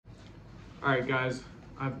All right, guys,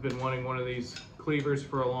 I've been wanting one of these cleavers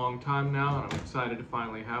for a long time now, and I'm excited to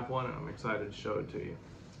finally have one, and I'm excited to show it to you.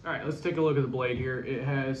 All right, let's take a look at the blade here. It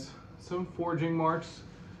has some forging marks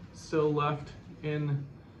still left in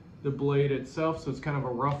the blade itself, so it's kind of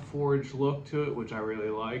a rough forged look to it, which I really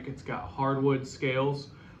like. It's got hardwood scales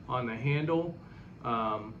on the handle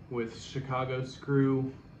with Chicago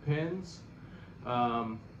screw pins.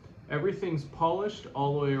 Everything's polished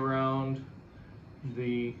all the way around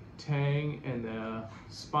the tang and the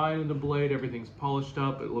spine of the blade. Everything's polished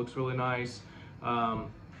up. It looks really nice.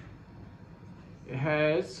 It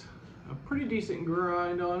has a pretty decent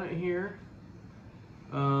grind on it here.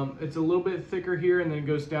 It's a little bit thicker here, and then it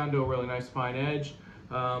goes down to a really nice fine edge.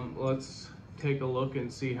 Let's take a look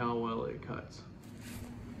and see how well it cuts.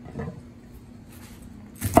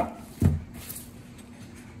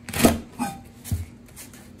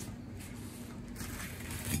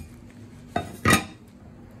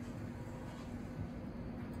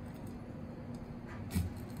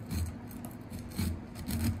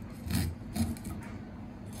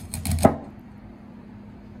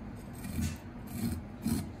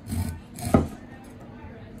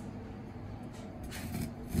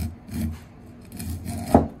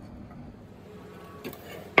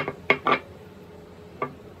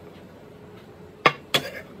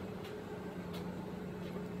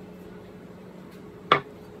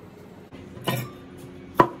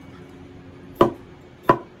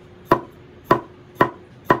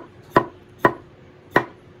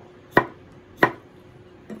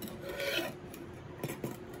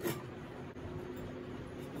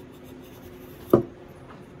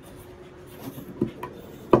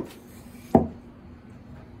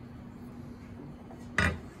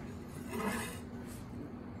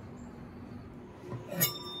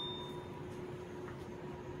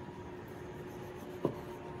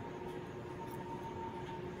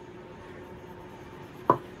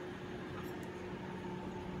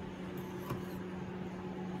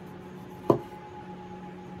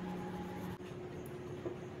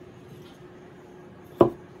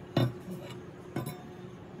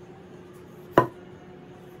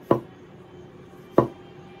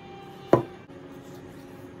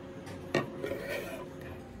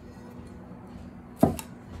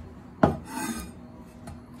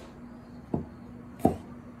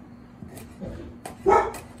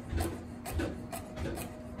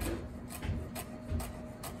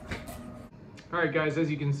 All right, guys, as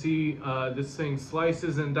you can see, this thing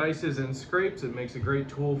slices and dices and scrapes. It makes a great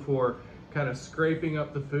tool for kind of scraping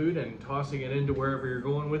up the food and tossing it into wherever you're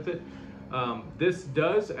going with it. This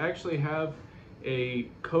does actually have a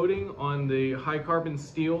coating on the high carbon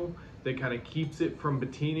steel that kind of keeps it from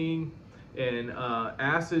patining, and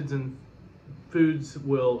acids and foods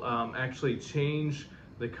will actually change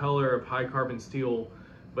the color of high carbon steel,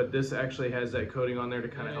 but this actually has that coating on there to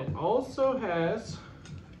kind of help. It also has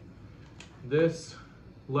this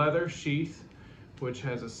leather sheath, which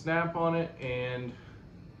has a snap on it and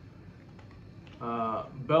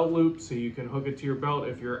belt loop, so you can hook it to your belt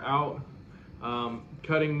if you're out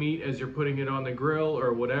cutting meat as you're putting it on the grill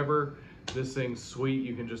or whatever. This thing's sweet.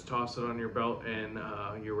 You can just toss it on your belt and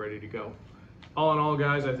you're ready to go. All in all,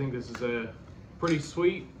 guys, I think this is a pretty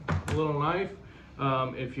sweet little knife.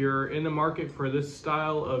 If you're in the market for this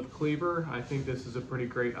style of cleaver, I think this is a pretty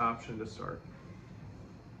great option to start.